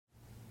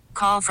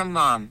call from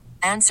mom.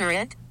 Answer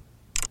it.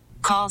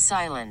 Call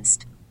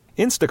silenced.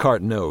 Instacart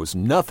knows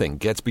nothing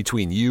gets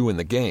between you and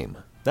the game.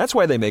 That's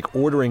why they make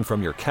ordering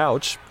from your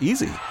couch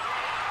easy.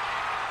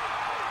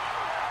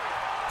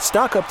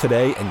 Stock up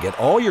today and get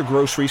all your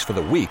groceries for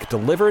the week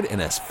delivered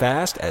in as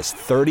fast as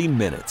 30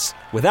 minutes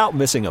without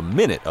missing a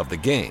minute of the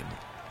game.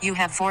 You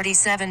have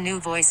 47 new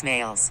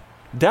voicemails.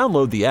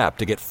 Download the app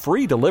to get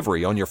free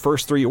delivery on your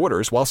first 3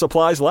 orders while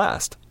supplies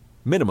last.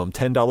 Minimum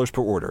 $10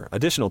 per order.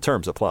 Additional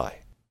terms apply.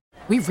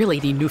 We really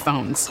need new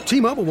phones.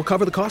 T-Mobile will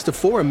cover the cost of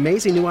 4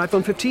 amazing new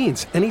iPhone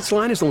 15s, and each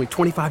line is only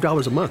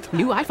 $25 a month.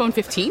 New iPhone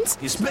 15s?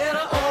 It's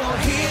better over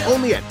here.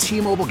 Only at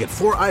T-Mobile, get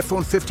 4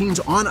 iPhone 15s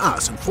on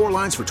us and 4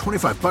 lines for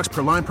 $25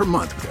 per line per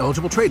month with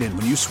eligible trade-in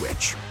when you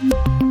switch.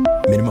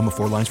 Minimum of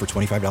 4 lines for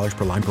 $25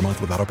 per line per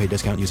month with autopay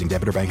discount using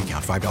debit or bank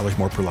account. $5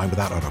 more per line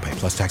without autopay,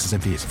 plus taxes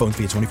and fees. Phone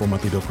fee at 24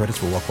 monthly bill credits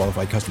for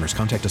well-qualified customers.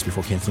 Contact us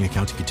before canceling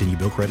account to continue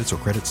bill credits or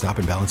credit stop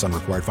and balance on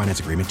required finance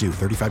agreement due.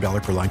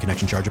 $35 per line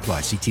connection charge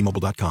applies. See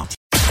T-Mobile.com.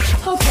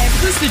 Okay,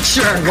 who's the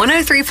jerk?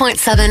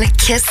 103.7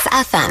 KISS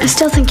FM. I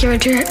still think you're a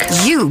jerk.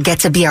 You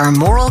get to be our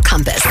moral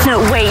compass.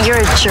 No, wait, you're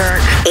a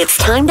jerk. It's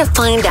time to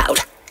find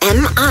out.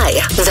 Am I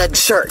the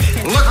jerk?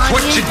 Look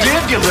what you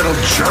did, you little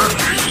jerk.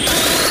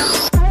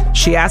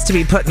 She asked to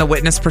be put in the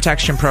witness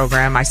protection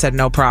program. I said,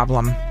 no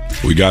problem.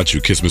 We got you.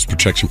 Kiss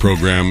Protection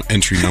Program,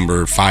 entry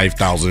number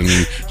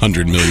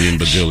 5,100,000,000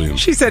 bajillion.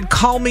 She said,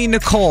 call me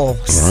Nicole.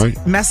 All right.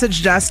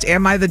 Messaged us,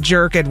 am I the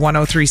jerk at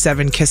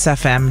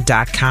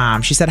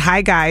 1037kissfm.com. She said,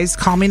 hi guys,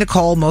 call me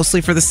Nicole,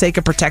 mostly for the sake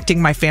of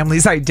protecting my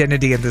family's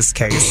identity in this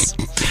case.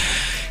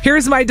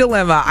 Here's my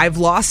dilemma. I've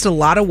lost a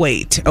lot of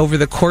weight over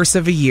the course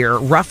of a year,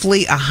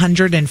 roughly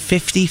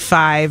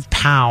 155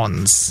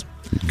 pounds.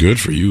 Good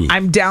for you.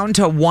 I'm down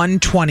to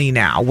 120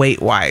 now,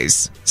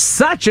 weight-wise.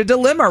 Such a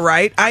dilemma,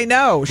 right? I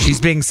know.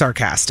 She's being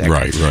sarcastic.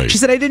 Right. She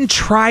said, I didn't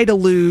try to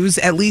lose,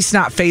 at least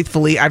not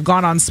faithfully. I've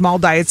gone on small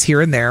diets here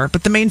and there,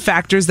 but the main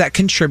factors that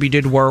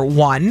contributed were,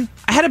 1,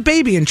 I had a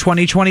baby in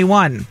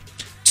 2021.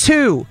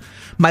 2,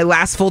 my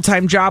last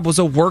full-time job was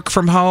a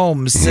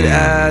work-from-home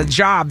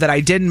job that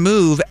I didn't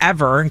move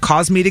ever and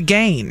caused me to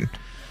gain.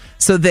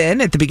 So then,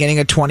 at the beginning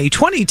of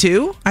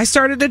 2022, I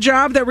started a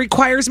job that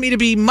requires me to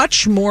be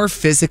much more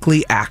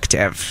physically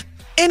active.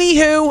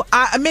 Anywho,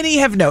 many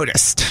have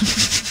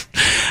noticed.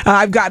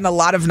 I've gotten a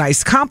lot of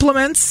nice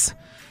compliments.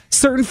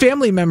 Certain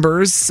family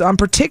members, in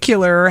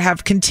particular,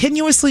 have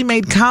continuously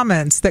made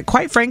comments that,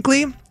 quite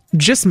frankly,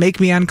 just make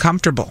me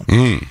uncomfortable.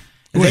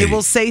 They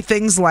will say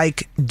things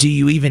like, do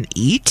you even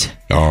eat?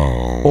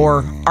 Oh.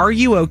 Or, are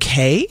you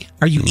okay?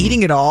 Are you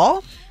eating at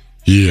all?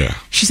 Yeah.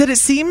 She said it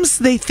seems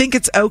they think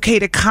it's okay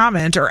to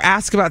comment or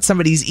ask about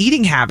somebody's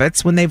eating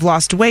habits when they've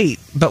lost weight.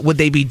 But would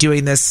they be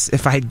doing this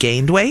if I had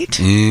gained weight?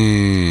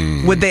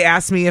 Would they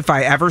ask me if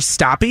I ever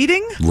stop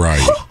eating?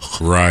 Right.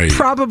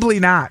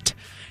 Probably not.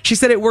 She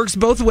said it works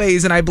both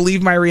ways, and I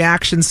believe my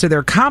reactions to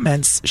their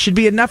comments should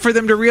be enough for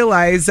them to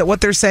realize that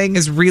what they're saying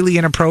is really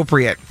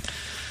inappropriate.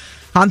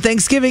 On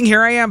Thanksgiving,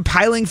 here I am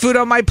piling food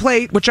on my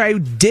plate, which I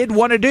did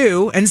want to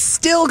do, and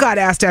still got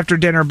asked after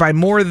dinner by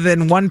more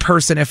than one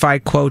person if I,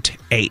 quote,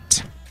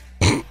 ate.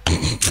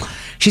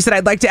 She said,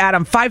 I'd like to add,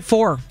 I'm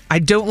 5'4". I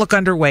don't look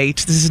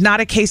underweight. This is not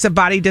a case of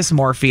body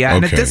dysmorphia. Okay.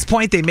 And at this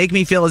point, they make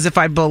me feel as if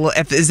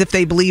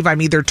they believe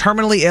I'm either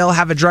terminally ill,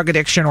 have a drug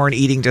addiction, or an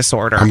eating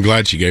disorder. I'm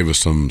glad she gave us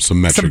some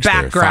metrics some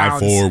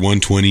backgrounds. There. 5'4",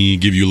 120,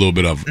 give you a little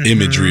bit of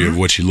imagery of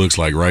what she looks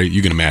like, right?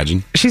 You can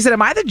imagine. She said,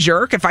 am I the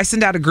jerk if I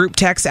send out a group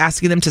text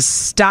asking them to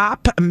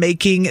stop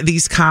making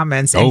these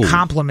comments and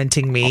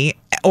complimenting me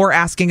or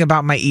asking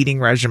about my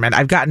eating regimen?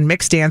 I've gotten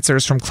mixed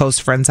answers from close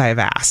friends I have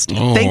asked.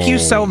 Thank you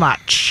so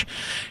much.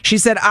 She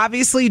said,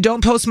 obviously,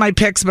 don't post my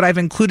pics, but I've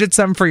included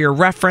some for your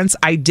reference.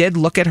 I did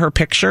look at her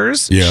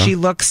pictures. Yeah. She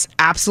looks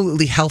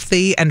absolutely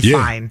healthy and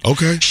fine.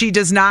 Okay. She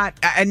does not,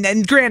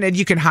 and granted,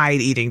 you can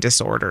hide eating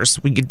disorders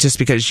just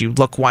because you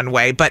look one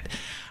way, but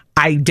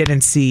I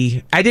didn't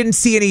see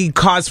any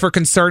cause for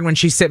concern when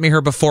she sent me her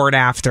before and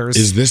afters.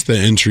 Is this the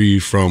entry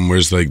from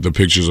where's like the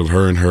pictures of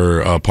her and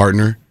her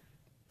partner?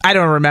 I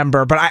don't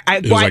remember, but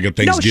it was like a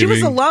Thanksgiving? No, she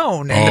was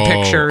alone in the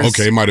pictures.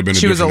 Okay, it might have been a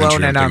different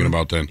entry I'm thinking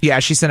about then. Yeah,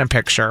 she sent a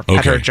picture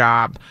at her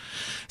job.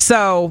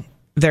 So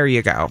there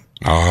you go.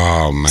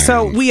 Oh, man.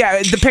 So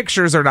the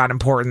pictures are not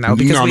important, though,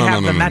 because we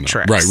have the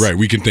metrics. Right.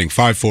 We can think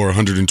 5'4",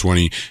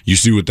 120. You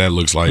see what that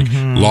looks like.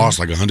 Lost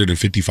like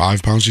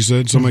 155 pounds, she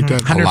said? Something like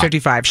that?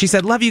 155. She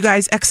said, love you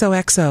guys.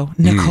 XOXO.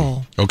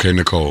 Nicole. Okay,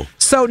 Nicole.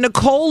 So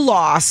Nicole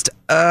lost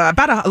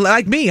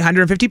like me,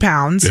 150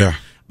 pounds. Yeah.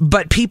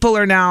 But people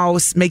are now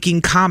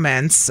making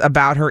comments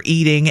about her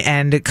eating,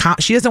 and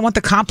she doesn't want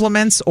the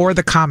compliments or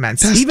the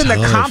comments. That's Even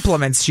tough. the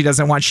compliments she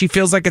doesn't want. She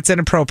feels like it's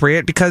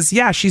inappropriate because,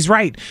 yeah, she's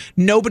right.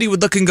 Nobody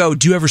would look and go,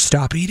 do you ever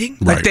stop eating?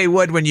 Right. Like they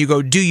would when you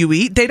go, do you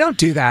eat? They don't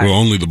do that. Well,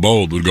 only the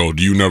bold would go,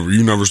 you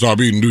never stop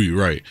eating, do you?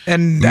 Right.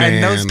 And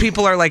those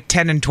people are like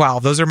 10 and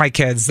 12. Those are my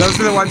kids. Those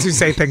are the ones who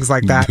say things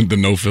like that. The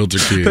no-filter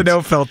kids. The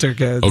no-filter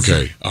kids.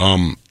 Okay.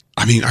 I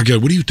guess,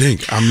 what do you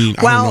think? I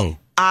don't know.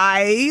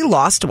 I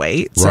lost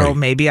weight, so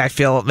maybe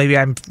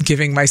I'm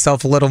giving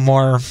myself a little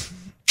more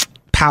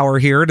power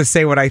here to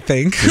say what I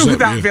think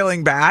without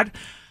feeling bad.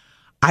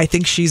 I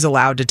think she's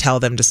allowed to tell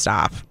them to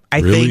stop.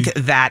 I think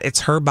that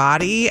it's her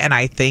body, and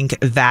I think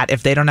that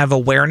if they don't have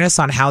awareness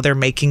on how they're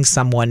making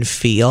someone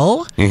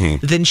feel,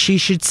 then she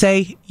should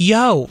say,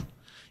 yo,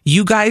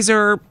 you guys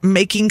are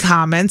making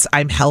comments.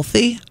 I'm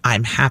healthy.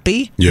 I'm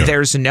happy. Yeah.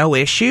 There's no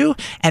issue.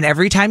 And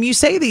every time you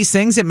say these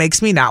things, it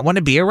makes me not want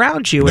to be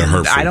around you. They're and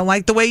hurtful. I don't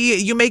like the way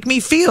you make me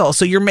feel.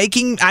 So you're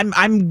making,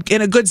 I'm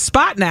in a good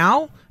spot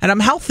now, and I'm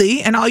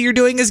healthy, and all you're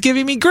doing is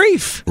giving me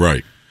grief.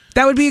 Right.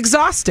 That would be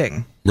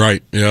exhausting.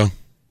 Right. Yeah.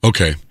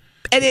 Okay.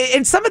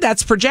 And some of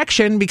that's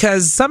projection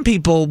because some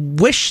people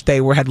wish they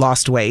had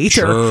lost weight,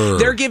 or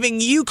they're giving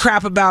you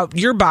crap about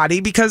your body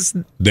because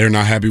they're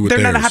not happy with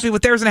theirs. They're not happy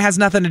with theirs, and it has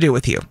nothing to do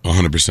with you.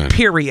 100%.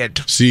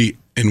 Period. See,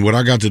 and what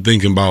I got to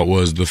thinking about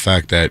was the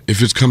fact that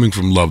if it's coming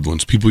from loved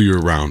ones, people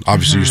you're around,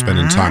 obviously you're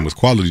spending time with,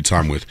 quality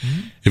time with.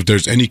 If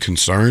there's any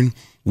concern,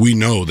 we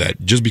know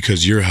that just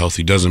because you're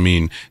healthy doesn't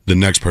mean the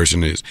next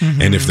person is.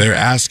 And if they're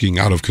asking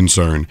out of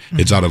concern,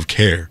 it's out of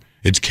care.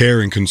 It's care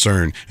and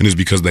concern, and it's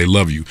because they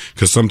love you.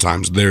 Because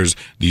sometimes there's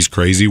these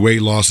crazy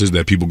weight losses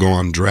that people go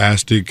on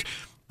drastic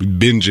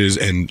binges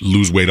and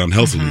lose weight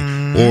unhealthily.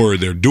 Or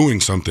they're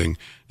doing something,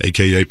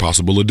 aka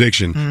possible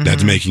addiction,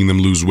 that's making them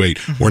lose weight.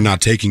 Or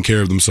not taking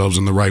care of themselves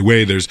in the right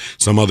way. There's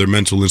some other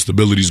mental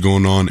instabilities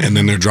going on, and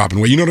then they're dropping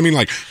weight. You know what I mean?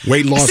 Like,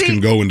 weight loss can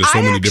go into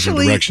so many different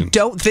directions. I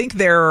don't think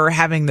they're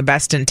having the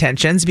best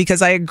intentions,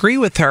 because I agree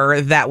with her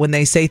that when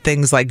they say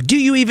things like, do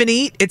you even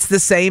eat? It's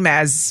the same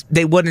as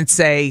they wouldn't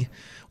say,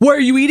 why are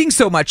you eating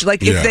so much?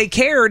 Like, if they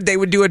cared, they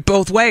would do it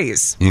both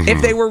ways.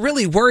 If they were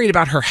really worried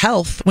about her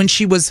health when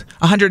she was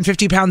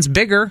 150 pounds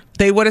bigger,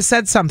 they would have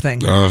said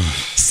something.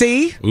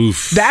 See?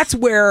 Oof. That's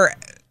where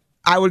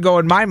I would go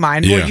in my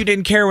mind. Well, you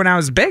didn't care when I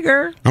was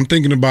bigger. I'm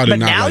thinking about it but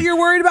now. Now like, you're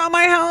worried about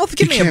my health?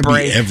 Give me a break. You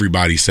can't be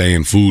everybody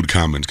saying food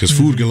comments, because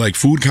food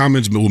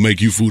comments will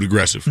make you food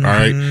aggressive. All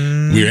right,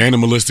 we're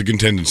animalistic in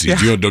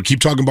tendencies. You don't keep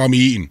talking about me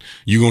eating.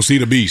 You're gonna see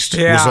the beast.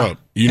 What's up?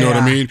 You know what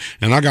I mean?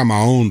 And I got my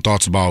own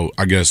thoughts about,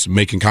 I guess,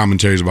 making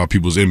commentaries about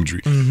people's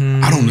imagery.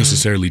 I don't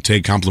necessarily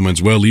take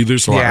compliments well either,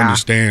 so I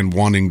understand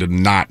wanting to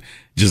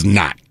just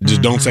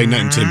don't say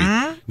nothing to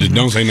me. Just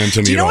don't say nothing to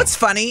me. Do you know at all. what's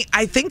funny?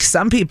 I think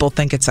some people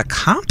think it's a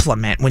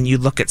compliment when you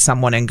look at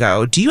someone and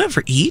go, "Do you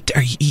ever eat?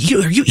 Are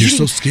you You're eating?"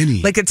 so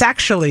skinny. Like, it's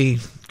actually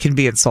can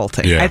be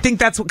insulting. Yeah. I think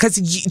that's because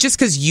just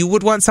because you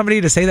would want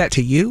somebody to say that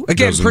to you,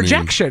 again, Doesn't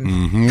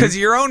projection, because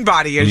your own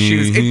body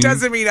issues. It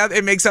doesn't mean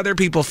it makes other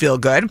people feel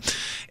good.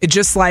 It's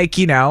just like,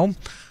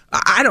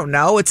 I don't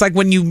know. It's like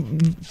when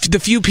the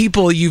few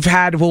people you've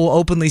had will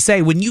openly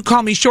say, when you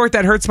call me short,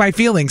 that hurts my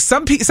feelings.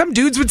 Some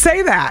dudes would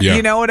say that. Yeah.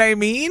 You know what I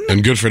mean?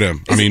 And good for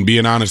them. I mean,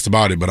 being honest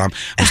about it, but I'm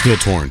still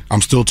torn.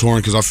 I'm still torn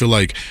because I feel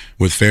like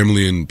with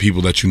family and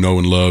people that you know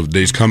and love,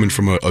 they's coming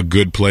from a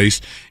good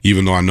place,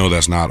 even though I know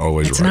that's not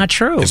always right. It's not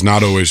true. It's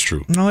not always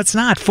true. No, it's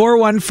not.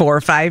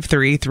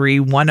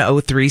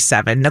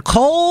 414-533-1037.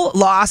 Nicole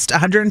lost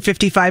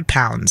 155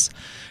 pounds.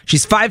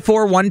 She's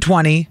 5'4",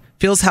 120.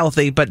 Feels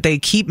healthy, but they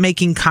keep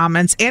making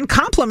comments and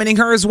complimenting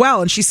her as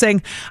well. And she's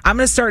saying, I'm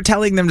going to start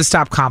telling them to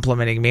stop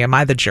complimenting me. Am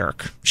I the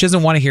jerk? She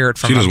doesn't want to hear it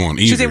from them. She doesn't want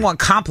either. She doesn't want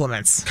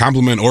compliments.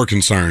 Compliment or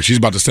concern. She's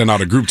about to send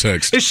out a group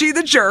text. Is she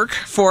the jerk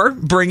for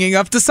bringing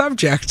up the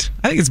subject?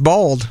 I think it's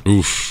bold.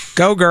 Oof.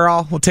 Go,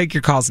 girl. We'll take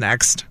your calls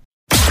next.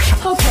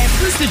 Okay,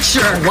 who's the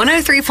jerk?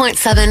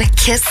 103.7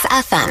 KISS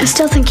FM. I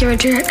still think you're a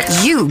jerk.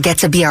 You get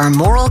to be our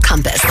moral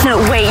compass. No,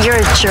 wait, you're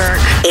a jerk.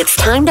 It's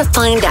time to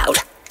find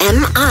out.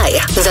 Am I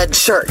the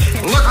jerk?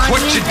 Look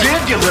what you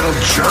did, you little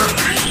jerk.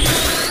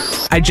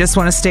 I just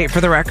want to state for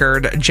the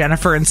record,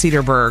 Jennifer in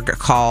Cedarburg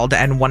called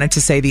and wanted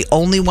to say the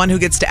only one who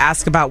gets to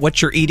ask about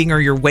what you're eating or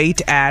your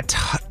weight at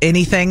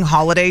anything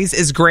holidays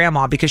is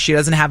grandma, because she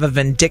doesn't have a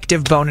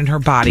vindictive bone in her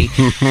body.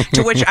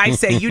 To which I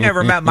say, you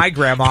never met my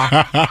grandma.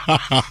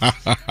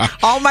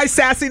 All my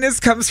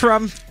sassiness comes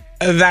from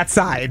that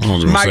side.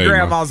 My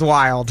grandma's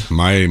wild.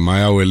 My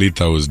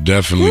abuelita was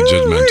definitely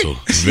judgmental.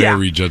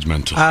 Very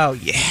judgmental. Oh,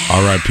 yeah.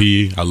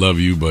 R.I.P. I love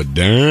you, but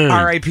damn.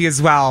 R.I.P.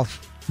 as well.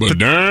 But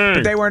damn.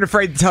 But they weren't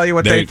afraid to tell you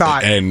what they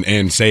thought.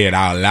 And say it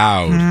out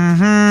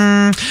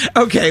loud.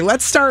 Okay,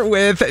 let's start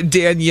with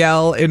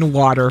Danielle in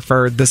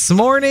Waterford this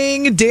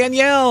morning.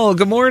 Danielle,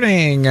 good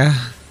morning.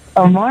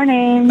 Good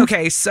morning.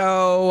 Okay,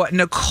 so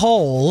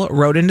Nicole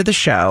wrote into the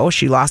show.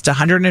 She lost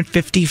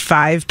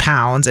 155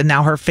 pounds, and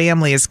now her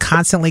family is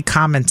constantly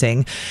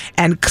commenting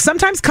and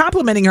sometimes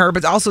complimenting her,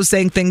 but also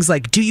saying things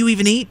like, do you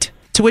even eat?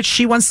 To which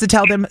she wants to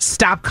tell them,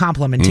 stop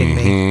complimenting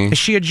me. Is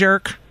she a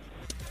jerk?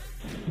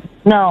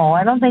 No,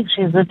 I don't think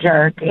she's a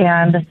jerk.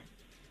 And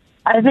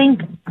I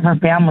think her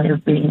family is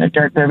being a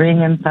jerk. They're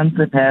being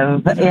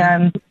insensitive.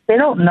 And they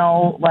don't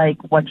know,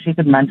 what she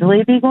could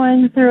mentally be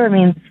going through. I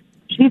mean,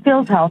 she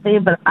feels healthy,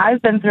 but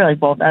I've been through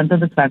both ends of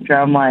the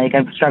spectrum.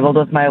 I've struggled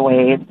with my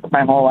weight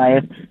my whole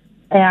life.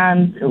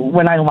 And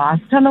when I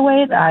lost a ton of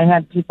weight, I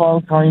had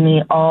people telling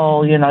me,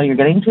 oh, you're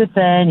getting too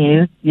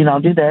thin. You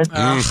do this. But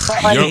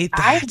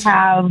I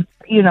have,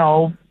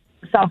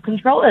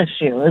 self-control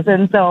issues.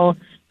 And so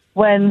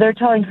when they're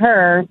telling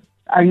her,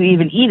 are you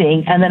even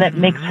eating? And then it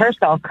makes her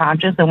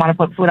self-conscious and want to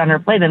put food on her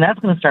plate, and that's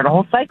going to start a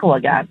whole cycle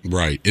again.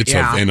 Right. It's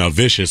a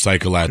vicious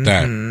cycle at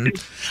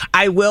that.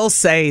 I will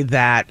say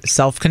that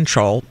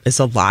self-control is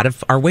a lot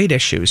of our weight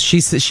issues.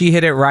 She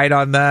hit it right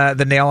on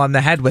the nail on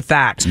the head with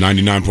that. It's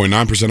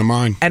 99.9% of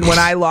mine. And when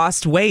I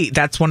lost weight,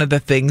 that's one of the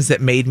things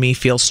that made me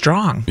feel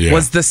strong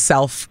was the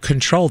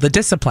self-control, the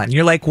discipline.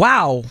 You're like,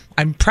 wow,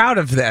 I'm proud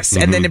of this.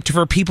 And then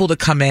for people to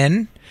come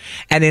in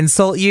and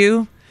insult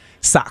you,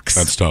 sucks.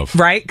 That's tough.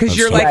 Right? Because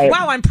you're like,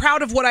 wow, I'm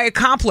proud of what I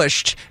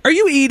accomplished. Are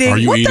you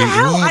eating? What the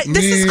hell?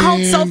 This is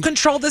called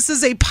self-control. This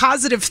is a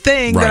positive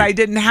thing that I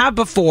didn't have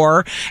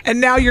before.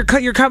 And now you're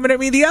coming at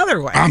me the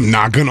other way. I'm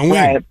not going to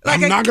win.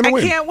 Like, I'm not going to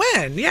win. I can't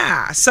win.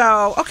 Yeah.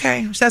 So,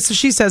 okay. That's what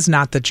she says,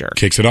 not the jerk.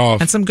 Kicks it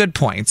off. And some good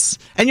points.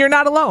 And you're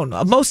not alone.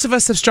 Most of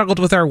us have struggled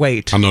with our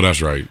weight. I know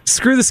that's right.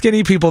 Screw the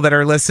skinny people that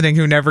are listening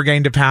who never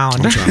gained a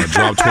pound. I'm trying to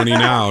drop 20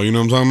 now. You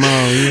know what I'm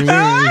talking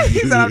about? He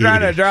said, I'm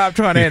trying to drop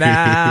 20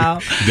 now.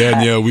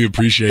 Danielle, we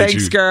appreciate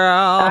Thanks, you. girl.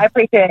 I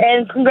appreciate it.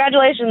 And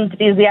congratulations,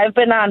 DZ. I've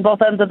been on both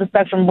ends of the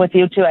spectrum with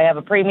you, too. I have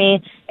a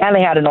preemie, and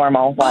they had a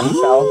normal one.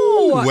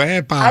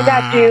 I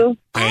got you.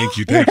 Thank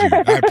you.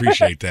 I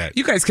appreciate that.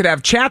 You guys could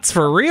have chats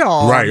for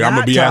real. Right. I'm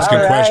going to be asking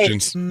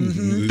questions.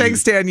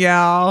 Thanks,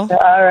 Danielle.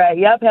 All right.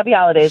 Yep. Happy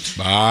holidays.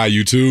 Bye.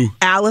 You too.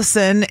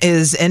 Allison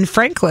is in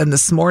Franklin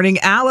this morning.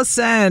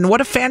 Allison, what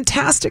a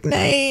fantastic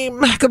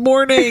name. Good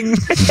morning.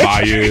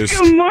 Bias.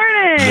 Good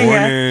morning.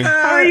 Morning.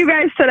 How are you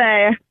guys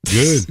today?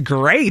 Good.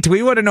 Great.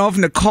 We want to know if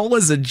Nicole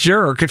is a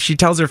jerk if she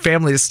tells her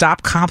family to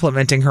stop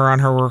complimenting her on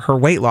her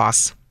weight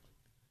loss.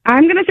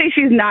 I'm going to say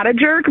she's not a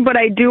jerk, but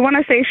I do want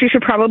to say she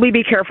should probably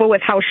be careful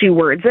with how she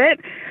words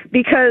it,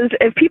 because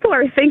if people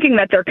are thinking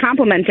that they're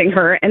complimenting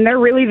her and they're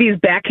really these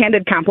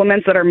backhanded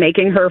compliments that are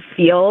making her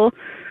feel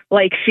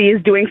like she's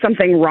doing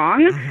something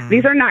wrong,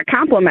 these are not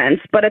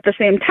compliments. But at the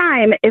same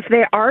time, if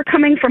they are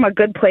coming from a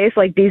good place,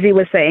 like DZ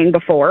was saying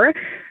before,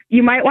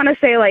 you might want to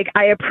say, like,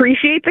 I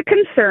appreciate the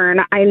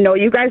concern. I know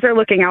you guys are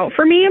looking out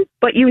for me,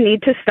 but you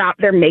need to stop.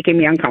 They're making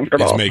me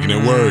uncomfortable. It's making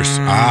it worse.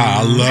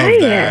 I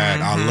love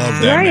that. I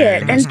love that.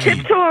 Right. And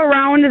tiptoe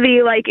around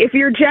the, like, if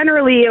you're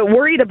generally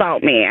worried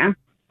about me,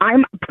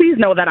 please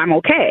know that I'm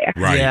okay.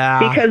 Right. Yeah.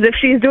 Because if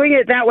she's doing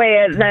it that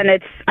way, then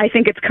I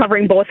think it's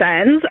covering both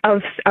ends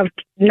of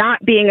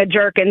not being a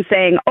jerk and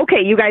saying,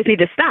 okay, you guys need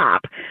to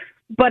stop.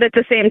 But at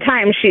the same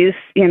time, she's,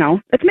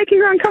 it's making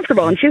her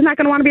uncomfortable, and she's not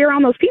going to want to be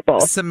around those people.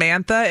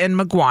 Samantha in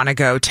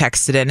McGuanago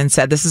texted in and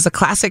said, this is a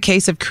classic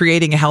case of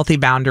creating a healthy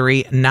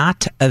boundary,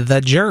 not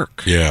the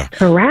jerk. Yeah.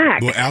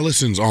 Correct. Well,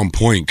 Allison's on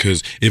point,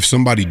 because if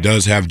somebody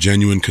does have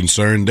genuine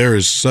concern, there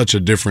is such a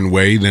different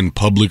way than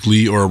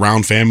publicly or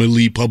around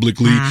family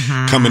publicly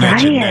coming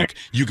at your neck.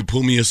 You could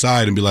pull me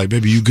aside and be like,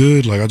 baby, you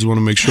good? Like, I just want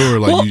to make sure,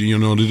 like,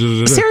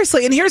 well,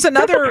 Seriously, and here's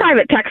another... That's a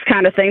private text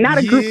kind of thing, not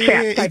a group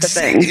chat type of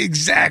thing.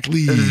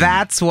 Exactly.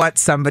 That's what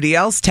somebody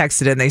else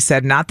texted in. They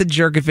said, not the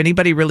jerk. If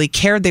anybody really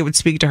cared, they would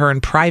speak to her in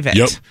private.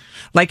 Yep.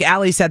 Like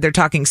Allie said, they're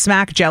talking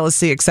smack,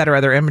 jealousy,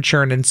 etc. They're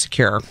immature and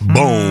insecure.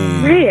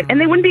 Boom. Right. And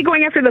they wouldn't be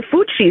going after the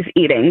food she's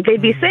eating.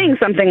 They'd be saying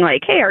something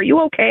like, hey, are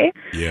you okay?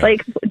 Yeah.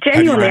 Like,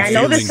 genuinely, I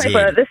know this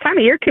time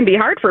of year can be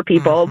hard for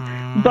people,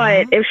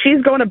 but if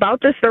she's going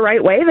about this the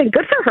right way, then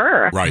good for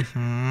her. Right.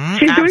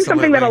 She's doing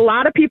something that a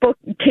lot of people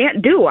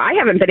can't do. I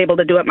haven't been able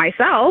to do it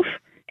myself.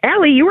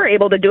 Allie, you were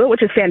able to do it,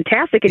 which is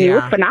fantastic, and you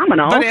look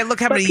phenomenal. But look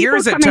how many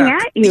years it took.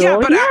 At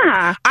you,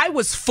 I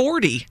was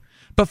 40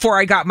 before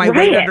I got my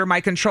weight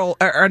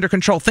under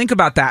control. Think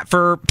about that.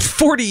 For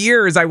 40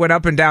 years, I went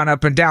up and down,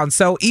 up and down.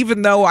 So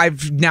even though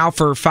I've now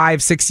for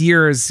 5-6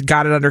 years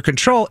got it under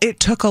control,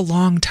 it took a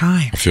long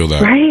time. I feel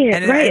that.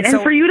 Right.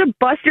 And for you to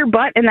bust your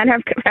butt and then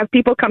have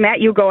people come at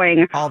you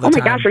going, oh my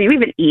gosh, are you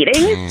even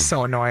eating?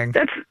 So annoying.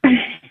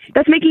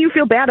 That's making you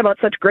feel bad about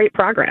such great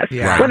progress,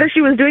 whether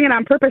she was doing it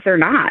on purpose or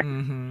not.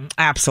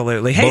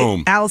 Absolutely. Hey,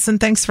 Boom. Allison,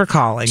 thanks for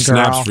calling, girl.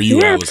 Snaps for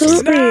you, Allison.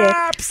 Absolutely.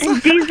 Snaps.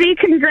 And DZ,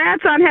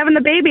 congrats on having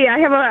the baby. I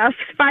have a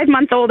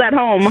 5-month-old at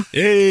home.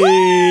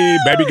 Hey,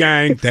 baby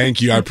gang.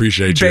 Thank you. I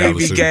appreciate you, Baby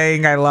Allison.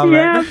 gang. I love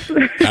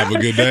it. Have a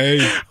good day.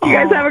 You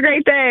guys have a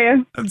great day.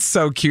 That's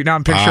so cute. Now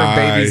I'm picturing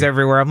babies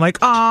everywhere. I'm like,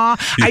 aw.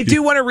 I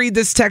do want to read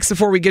this text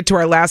before we get to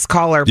our last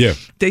caller. Yeah.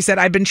 They said,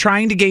 I've been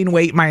trying to gain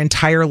weight my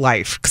entire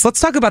life. Because let's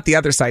talk about the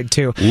other side,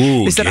 too.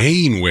 Ooh, they said,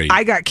 gain weight.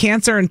 I got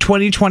cancer in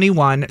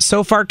 2021.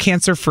 So far,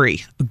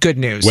 cancer-free. Good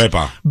news.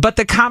 Wepa. But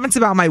the comments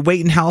about my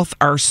weight and health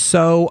are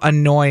so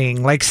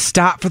annoying. Like,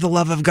 stop, for the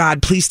love of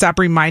God. Please stop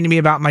reminding me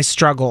about my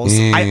struggles.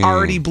 I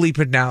already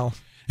bleeped no.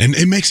 And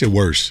it makes it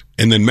worse.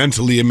 And then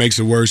mentally it makes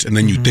it worse. And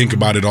then you think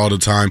about it all the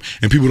time.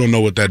 And people don't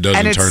know what that does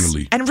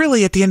internally. And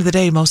really, at the end of the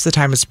day, most of the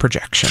time it's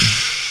projection.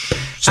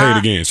 Say it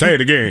again. Say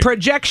it again.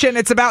 Projection.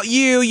 It's about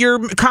you.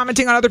 You're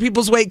commenting on other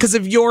people's weight because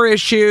of your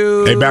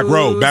issues. Hey, back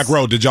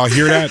row. Did y'all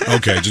hear that?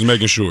 Okay, just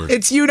making sure.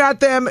 It's you, not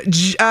them.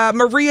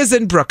 Maria's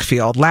in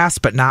Brookfield,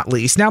 last but not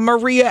least. Now,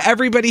 Maria,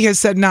 everybody has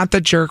said not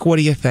the jerk. What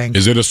do you think?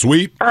 Is it a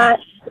sweep?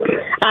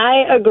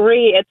 I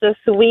agree. It's a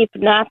sweep,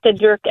 not the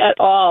jerk at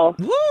all.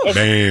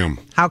 Bam.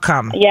 How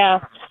come? Yeah.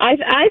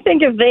 I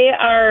think if they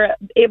are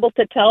able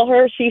to tell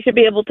her, she should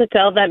be able to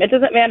tell them. It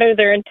doesn't matter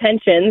their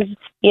intentions,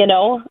 you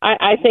know.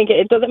 I think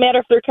it doesn't matter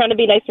if they're trying to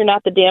be nice or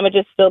not. The damage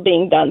is still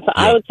being done. So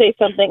I would say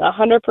something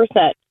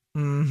 100%.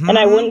 And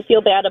I wouldn't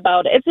feel bad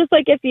about it. It's just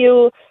like if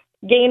you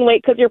gain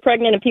weight because you're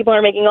pregnant and people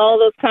are making all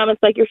those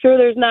comments like, you're sure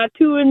there's not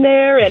 2 in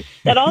there? And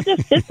that all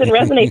just sits and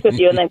resonates with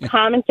you. And then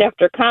comment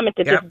after comment,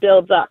 it just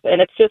builds up.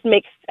 And it just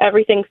makes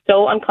everything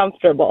so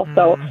uncomfortable.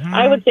 So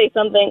I would say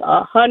something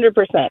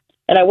 100%.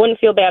 And I wouldn't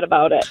feel bad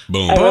about it.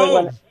 Boom.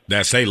 Really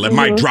That's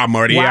mic drop,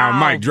 Marty. Wow.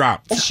 Yeah, mic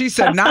drop. She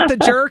said, not the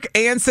jerk,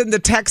 and send the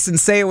text and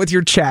say it with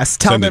your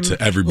chest. Tell send them, it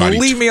to everybody.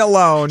 Leave me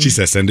alone. She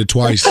said, send it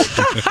twice.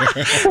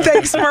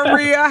 Thanks,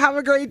 Maria. Have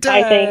a great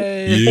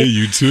day. Yeah,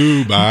 you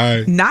too.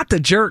 Bye. Not the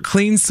jerk,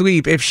 clean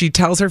sweep. If she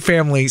tells her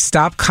family,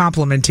 stop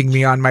complimenting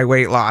me on my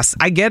weight loss.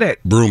 I get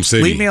it. Broom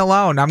City. Leave me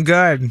alone. I'm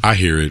good. I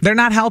hear it. They're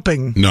not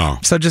helping. No.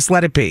 So just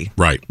let it be.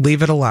 Right.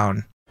 Leave it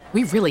alone.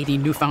 We really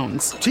need new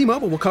phones.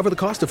 T-Mobile will cover the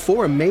cost of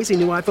 4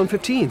 amazing new iPhone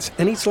 15s,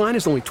 and each line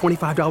is only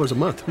 $25 a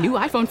month. New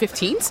iPhone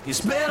 15s?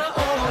 It's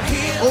better over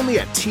here. Only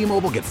at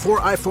T-Mobile, get 4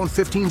 iPhone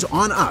 15s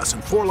on us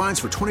and 4 lines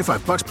for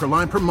 $25 per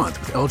line per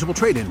month with eligible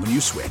trade-in when you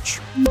switch.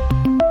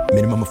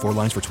 Minimum of 4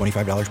 lines for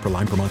 $25 per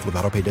line per month with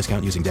autopay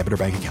discount using debit or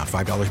bank account.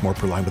 $5 more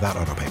per line without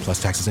autopay,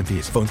 plus taxes and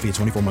fees. Phone fee at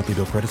 24 monthly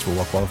bill credits for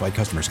well-qualified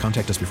customers.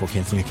 Contact us before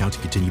canceling account to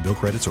continue bill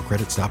credits or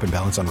credit stop and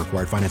balance on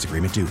required finance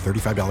agreement due.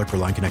 $35 per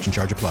line connection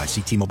charge applies.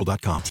 See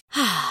T-Mobile.com.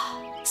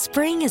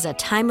 Spring is a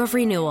time of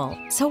renewal,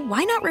 so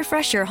why not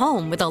refresh your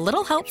home with a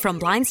little help from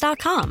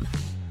Blinds.com?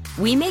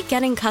 We make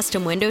getting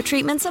custom window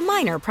treatments a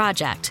minor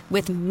project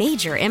with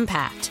major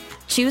impact.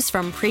 Choose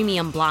from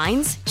premium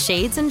blinds,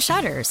 shades, and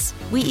shutters.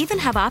 We even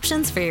have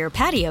options for your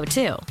patio,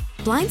 too.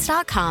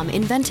 Blinds.com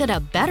invented a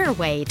better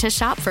way to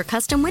shop for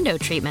custom window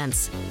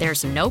treatments.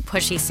 There's no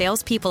pushy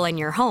salespeople in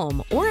your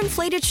home or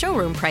inflated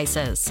showroom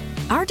prices.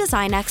 Our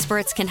design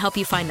experts can help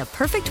you find the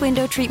perfect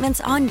window treatments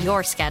on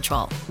your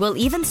schedule. We'll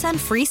even send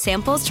free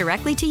samples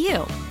directly to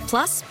you.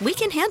 Plus, we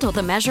can handle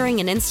the measuring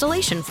and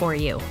installation for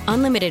you.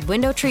 Unlimited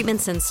window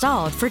treatments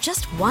installed for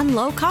just one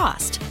low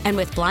cost. And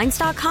with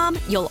Blinds.com,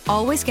 you'll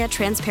always get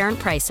transparent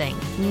pricing.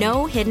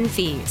 No hidden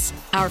fees.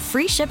 Our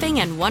free shipping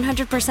and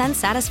 100%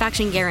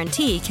 satisfaction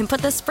guarantee can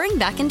put the spring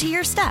back into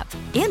your step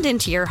and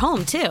into your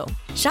home, too.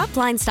 Shop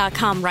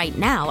Blinds.com right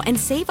now and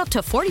save up to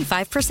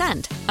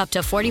 45%. Up to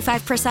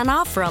 45%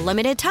 off for a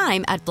limited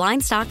time at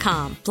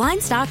Blinds.com.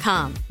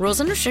 Blinds.com. Rules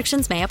and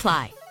restrictions may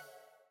apply.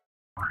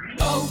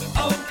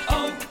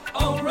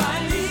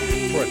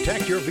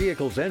 Protect your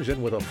vehicle's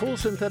engine with a full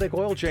synthetic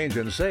oil change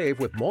and save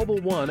with Mobile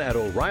One at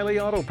O'Reilly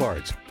Auto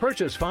Parts.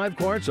 Purchase 5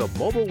 quarts of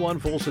Mobile One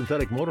full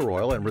synthetic motor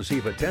oil and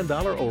receive a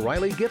 $10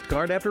 O'Reilly gift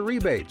card after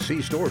rebate.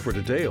 See store for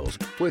details.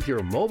 With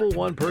your Mobile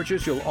One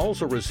purchase, you'll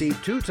also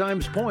receive 2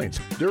 times points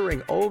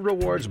during O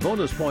Rewards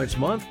Bonus Points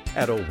Month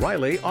at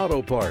O'Reilly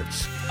Auto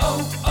Parts.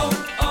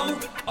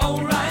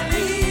 O'Reilly.